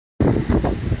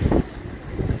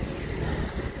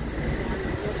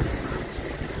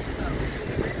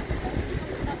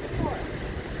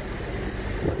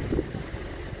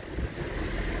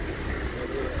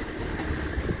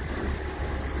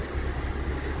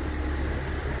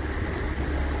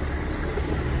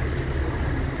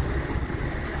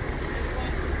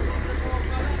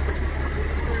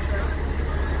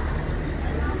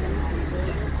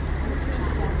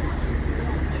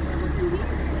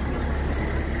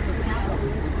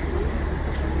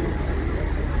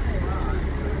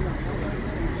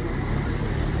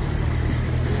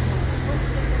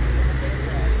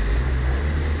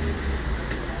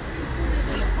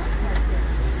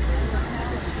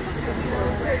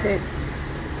Okay.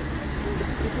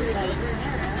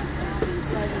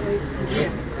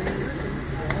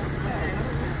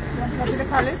 Go to the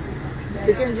palace?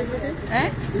 You can visit it? Eh?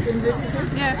 You can visit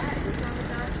it? Yeah.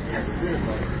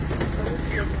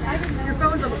 Your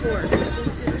phone's on the floor.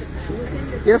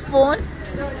 Your phone?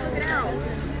 No, check it out.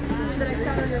 That I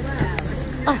saw on your lap.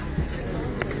 Ah.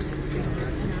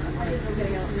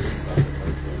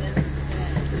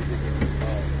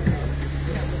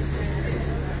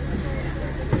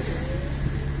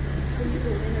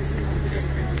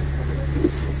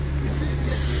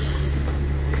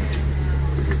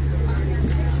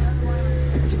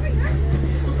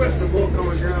 Where's the boat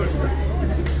going down?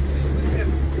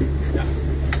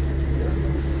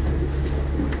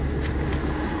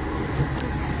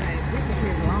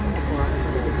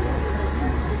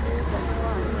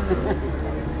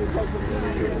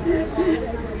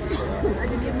 I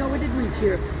didn't even know we did reach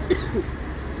here.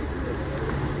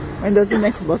 When does the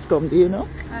next bus come? Do you know?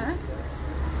 Huh?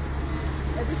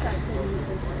 Every time.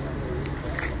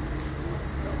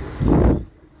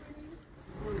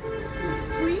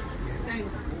 Free?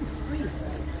 Thanks. Free.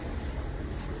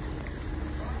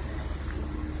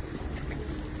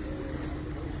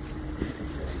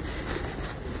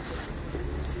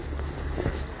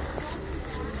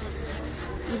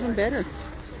 Even better.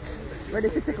 Ready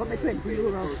to pick up my 20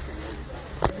 euros.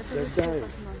 Please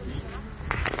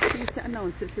to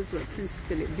announce this as well, Prince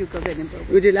Philip, Duke of Edinburgh.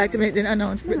 Would you like to make the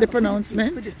announcement, the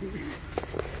pronouncement? Would you please?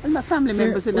 And my family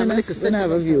members in We're I'm a not little going to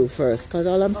have a sentimental. view first, because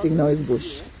all I'm seeing now is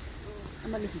bush.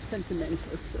 I'm a little sentimental,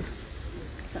 so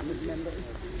family members.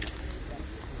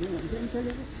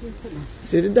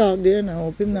 See the dog there now,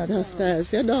 hope him not hostile.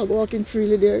 See a dog walking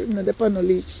freely there, not upon no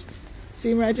leash.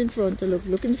 See him right in front,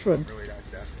 look in front.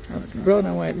 A brown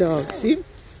and white dog, see him?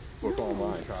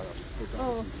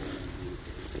 Oh,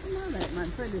 I'm alright man,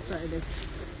 Friday.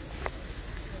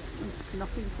 I'm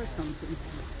knocking for something.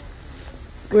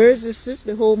 Where is this?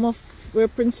 The home of where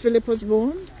Prince Philip was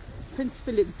born? Prince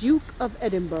Philip, Duke of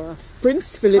Edinburgh.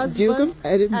 Prince Philip, Duke of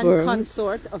Edinburgh, and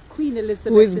consort of Queen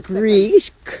Elizabeth who is II.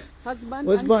 Greek, Husband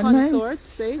was and born consort,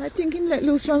 say. I think him let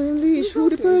loose from him leash. Who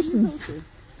the person? Okay.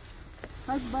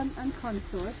 Husband and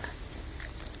consort.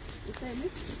 You say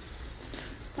it?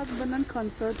 Husband and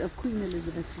consort of Queen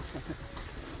Elizabeth II.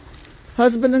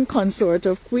 Husband and consort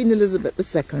of Queen Elizabeth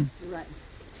II. Right.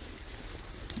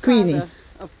 Queenie. Father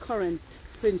of current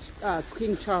Prince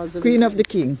King Charles of Queen England. of the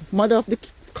King. Mother of the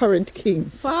current king.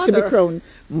 Father. To be crowned.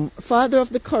 Father of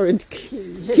the current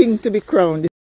King, yes. king to be crowned.